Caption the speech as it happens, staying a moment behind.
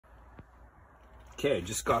Okay,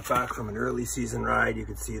 just got back from an early season ride. You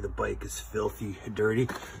can see the bike is filthy dirty.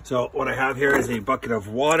 So what I have here is a bucket of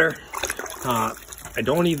water. I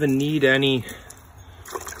don't even need any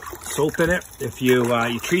soap in it. If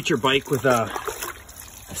you treat your bike with a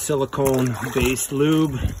silicone based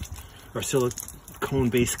lube or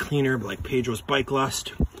silicone based cleaner like Pedro's Bike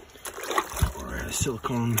Lust, or a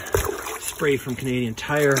silicone spray from Canadian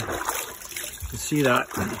Tire, you see that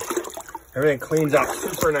everything cleans up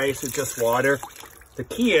super nice with just water. The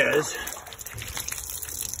key is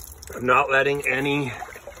I'm not letting any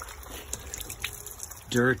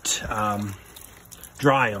dirt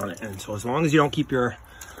dry on it. And so as long as you don't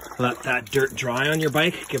let that dirt dry on your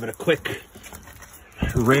bike, give it a quick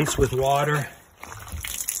rinse with water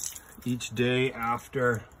each day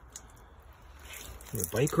after your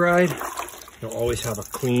bike ride, you'll always have a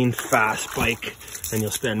clean, fast bike, and you'll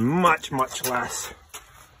spend much, much less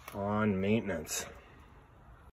on maintenance.